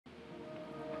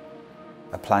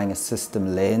applying a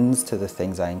system lens to the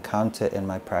things I encounter in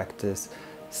my practice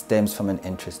stems from an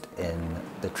interest in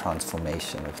the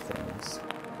transformation of things.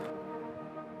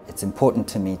 It's important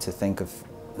to me to think of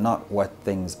not what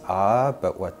things are,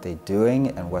 but what they're doing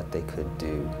and what they could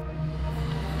do.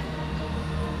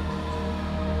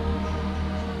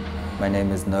 My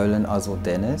name is Nolan Oswald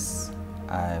Dennis.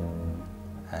 I'm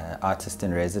an artist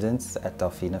in residence at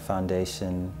Delfina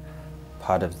Foundation,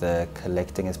 part of the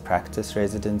Collecting as Practice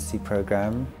residency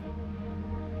program.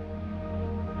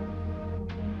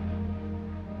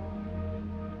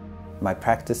 My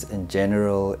practice in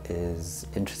general is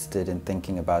interested in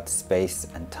thinking about space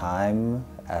and time,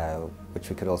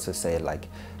 which we could also say like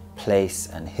place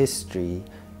and history,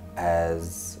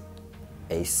 as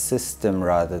a system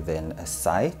rather than a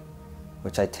site,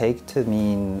 which I take to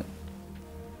mean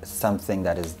something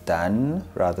that is done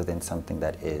rather than something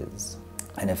that is.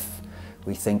 And if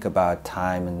we think about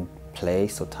time and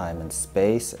place or time and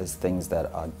space as things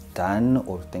that are done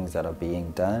or things that are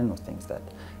being done or things that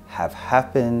have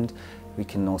happened, we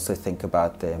can also think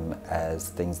about them as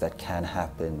things that can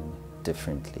happen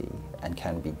differently and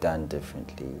can be done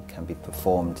differently, can be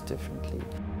performed differently.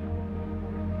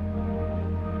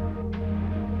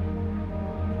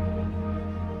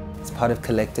 As part of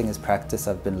Collecting as Practice,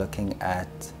 I've been looking at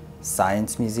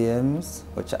science museums,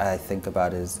 which I think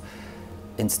about as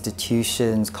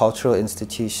institutions, cultural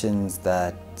institutions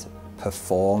that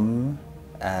perform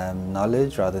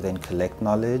knowledge rather than collect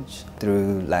knowledge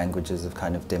through languages of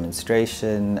kind of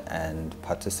demonstration and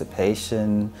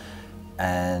participation,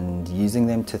 and using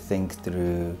them to think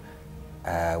through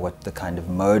what the kind of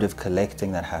mode of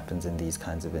collecting that happens in these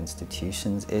kinds of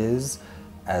institutions is,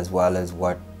 as well as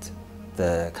what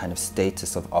the kind of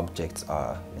status of objects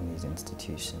are in these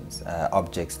institutions.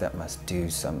 Objects that must do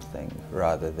something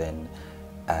rather than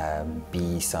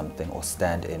be something or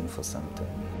stand in for something.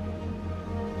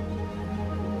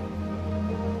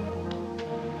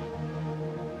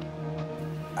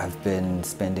 I've been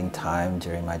spending time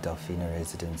during my Delfina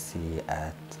residency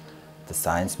at the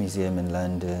Science Museum in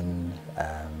London,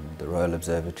 the Royal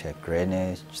Observatory at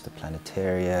Greenwich, the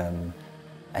Planetarium,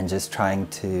 and just trying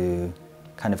to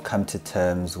kind of come to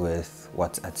terms with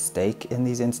what's at stake in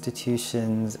these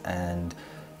institutions, and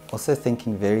also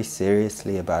thinking very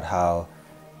seriously about how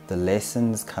the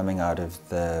lessons coming out of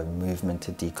the movement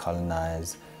to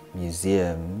decolonize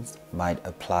museums might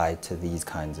apply to these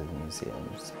kinds of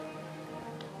museums.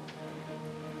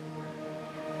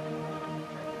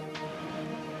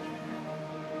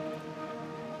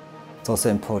 It's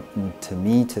also important to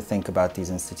me to think about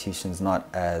these institutions not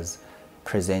as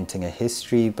presenting a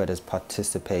history, but as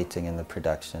participating in the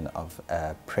production of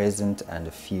a present and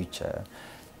a future.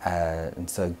 And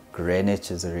so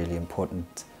Greenwich is a really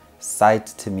important site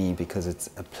to me because it's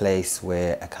a place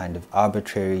where a kind of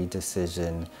arbitrary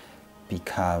decision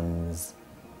becomes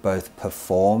both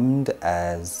performed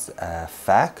as a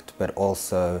fact, but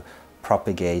also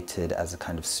propagated as a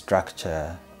kind of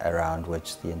structure around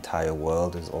which the entire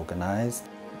world is organized.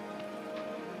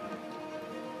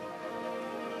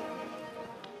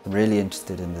 I'm really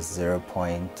interested in this 0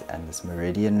 point and this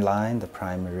meridian line, the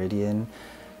prime meridian.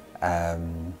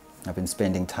 I've been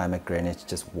spending time at Greenwich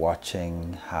just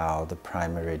watching how the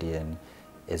prime meridian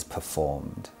is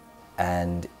performed,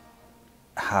 and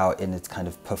how in its kind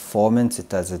of performance it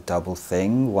does a double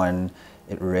thing. One,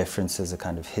 it references a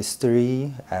kind of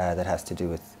history that has to do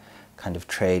with kind of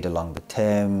trade along the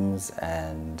Thames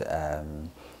and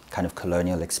kind of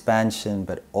colonial expansion,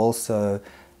 but also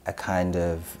a kind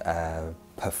of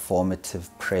performative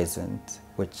present,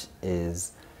 which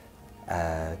is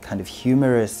kind of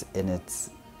humorous in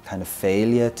its kind of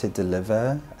failure to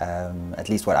deliver, at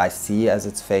least what I see as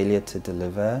its failure to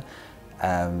deliver,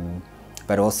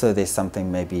 but also there's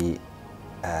something maybe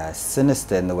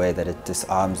sinister in the way that it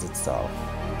disarms itself.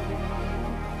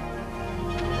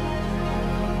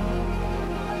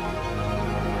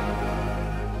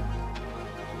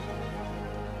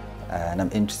 And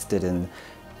I'm interested in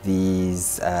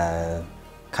these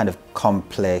kind of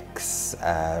complex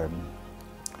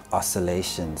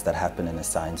oscillations that happen in a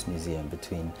science museum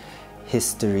between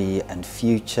history and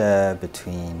future,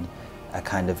 between a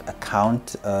kind of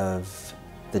account of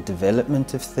the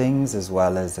development of things as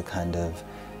well as a kind of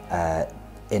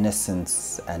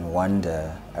innocence and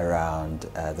wonder around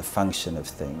the function of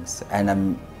things. And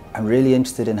I'm really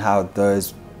interested in how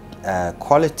those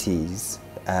qualities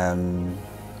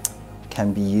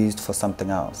can be used for something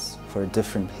else, for a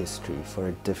different history, for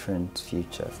a different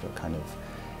future, for a kind of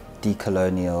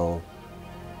decolonial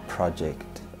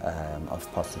project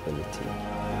of possibility.